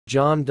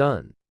John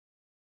Donne.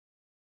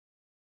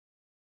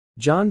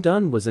 John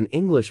Donne was an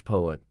English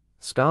poet,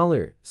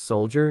 scholar,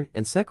 soldier,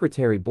 and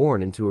secretary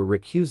born into a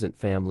recusant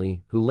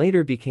family who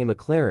later became a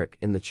cleric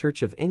in the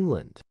Church of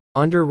England.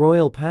 Under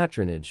royal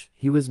patronage,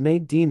 he was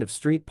made Dean of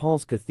St.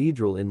 Paul's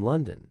Cathedral in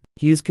London.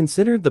 He is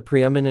considered the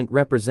preeminent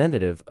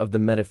representative of the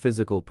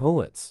metaphysical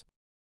poets.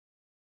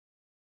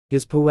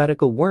 His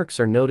poetical works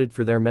are noted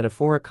for their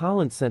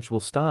metaphorical and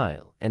sensual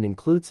style and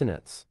include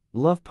sonnets,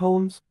 love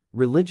poems,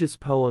 religious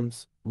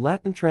poems,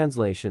 Latin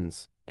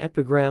translations,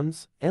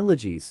 epigrams,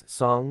 elegies,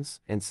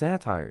 songs, and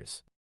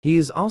satires. He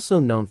is also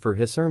known for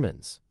his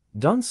sermons.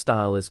 Donne's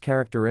style is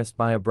characterized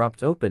by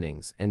abrupt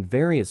openings and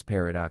various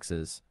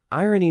paradoxes,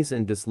 ironies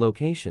and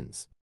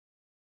dislocations.